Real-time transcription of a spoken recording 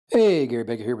Hey, Gary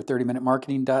Baker here with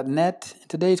 30minutemarketing.net. In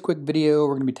today's quick video,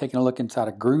 we're going to be taking a look inside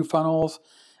of GrooveFunnels.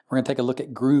 We're going to take a look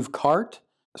at GrooveKart,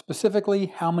 specifically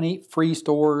how many free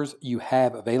stores you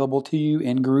have available to you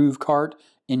in GrooveKart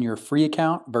in your free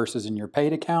account versus in your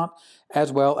paid account,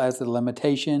 as well as the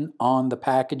limitation on the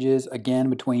packages, again,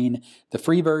 between the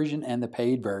free version and the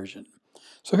paid version.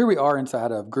 So here we are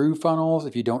inside of GrooveFunnels.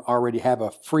 If you don't already have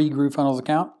a free GrooveFunnels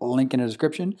account, link in the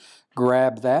description,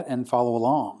 grab that and follow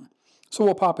along. So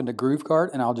we'll pop into GrooveKart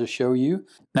and I'll just show you.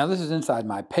 Now this is inside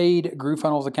my paid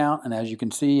GrooveFunnels account, and as you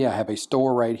can see, I have a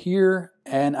store right here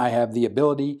and I have the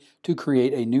ability to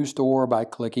create a new store by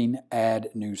clicking Add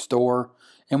New Store.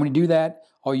 And when you do that,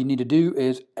 all you need to do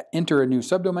is enter a new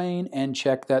subdomain and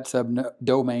check that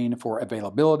subdomain for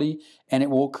availability, and it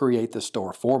will create the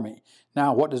store for me.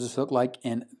 Now, what does this look like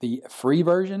in the free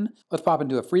version? Let's pop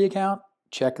into a free account,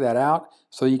 check that out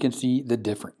so you can see the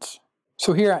difference.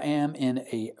 So here I am in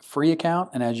a free account,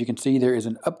 and as you can see, there is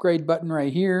an upgrade button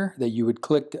right here that you would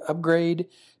click to upgrade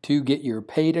to get your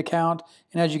paid account.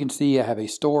 And as you can see, I have a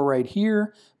store right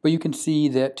here, but you can see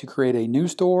that to create a new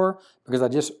store, because I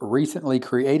just recently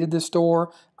created this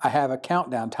store, I have a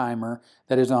countdown timer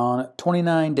that is on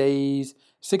 29 days,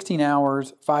 16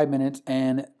 hours, 5 minutes,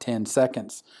 and 10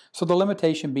 seconds. So the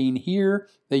limitation being here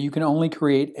that you can only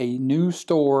create a new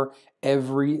store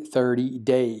every 30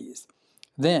 days.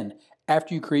 Then,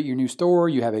 after you create your new store,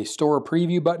 you have a store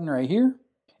preview button right here.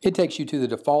 It takes you to the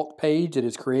default page that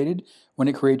is created when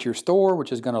it creates your store,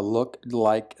 which is going to look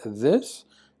like this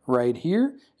right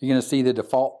here. You're going to see the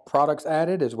default products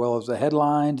added, as well as the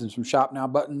headlines and some shop now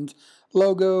buttons,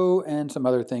 logo, and some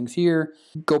other things here.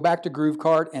 Go back to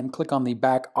GrooveKart and click on the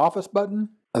back office button.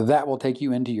 That will take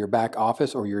you into your back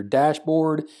office or your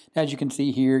dashboard. As you can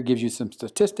see here, it gives you some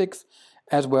statistics,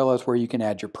 as well as where you can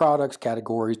add your products,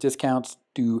 categories, discounts,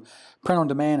 do print on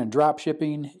demand and drop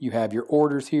shipping. You have your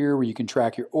orders here where you can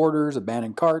track your orders,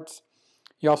 abandoned carts.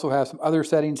 You also have some other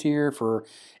settings here for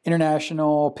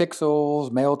international,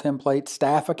 pixels, mail templates,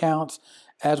 staff accounts,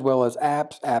 as well as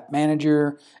apps, app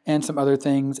manager, and some other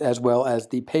things, as well as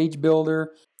the page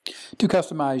builder to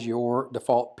customize your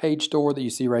default page store that you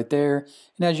see right there.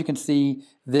 And as you can see,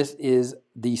 this is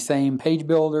the same page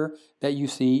builder that you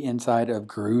see inside of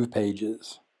Groove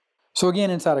Pages. So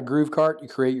again, inside of GrooveKart, you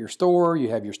create your store, you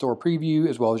have your store preview,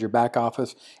 as well as your back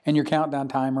office and your countdown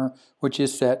timer, which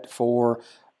is set for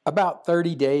about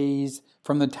 30 days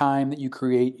from the time that you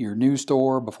create your new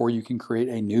store before you can create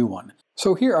a new one.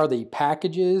 So here are the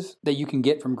packages that you can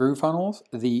get from GrooveFunnels.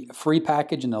 The free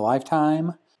package in the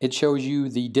lifetime. It shows you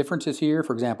the differences here.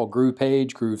 For example, Groove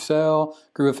Page, Groove Sell,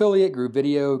 Groove Affiliate, Groove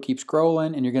Video. Keep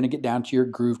scrolling and you're going to get down to your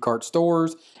GrooveKart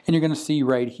stores, and you're going to see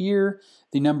right here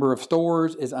the number of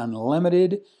stores is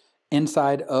unlimited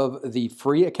inside of the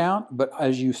free account. But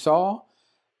as you saw,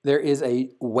 there is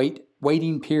a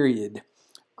waiting period.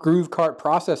 GrooveKart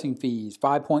processing fees,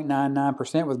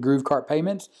 5.99% with GrooveKart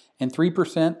payments and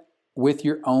 3% with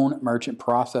your own merchant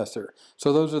processor.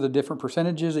 So those are the different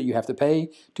percentages that you have to pay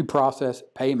to process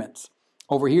payments.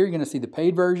 Over here, you're going to see the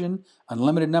paid version,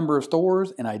 unlimited number of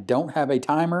stores, and I don't have a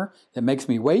timer that makes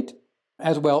me wait,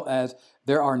 as well as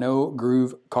there are no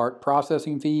GrooveKart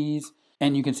processing fees,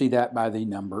 and you can see that by the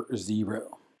number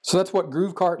 0. So that's what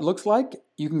GrooveKart looks like.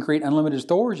 You can create unlimited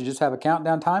stores. You just have a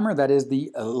countdown timer. That is the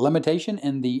limitation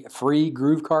in the free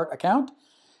GrooveKart account.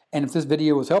 And if this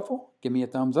video was helpful, give me a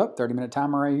thumbs up, 30-minute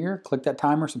timer right here. Click that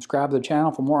timer, subscribe to the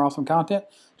channel for more awesome content,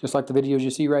 just like the videos you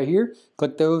see right here.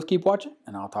 Click those, keep watching,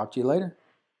 and I'll talk to you later.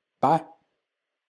 Bye.